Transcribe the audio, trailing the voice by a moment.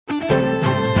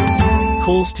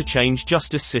Calls to change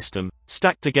justice system,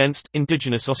 stacked against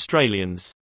Indigenous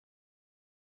Australians.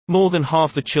 More than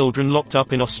half the children locked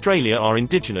up in Australia are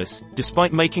Indigenous,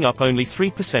 despite making up only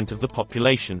 3% of the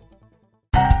population.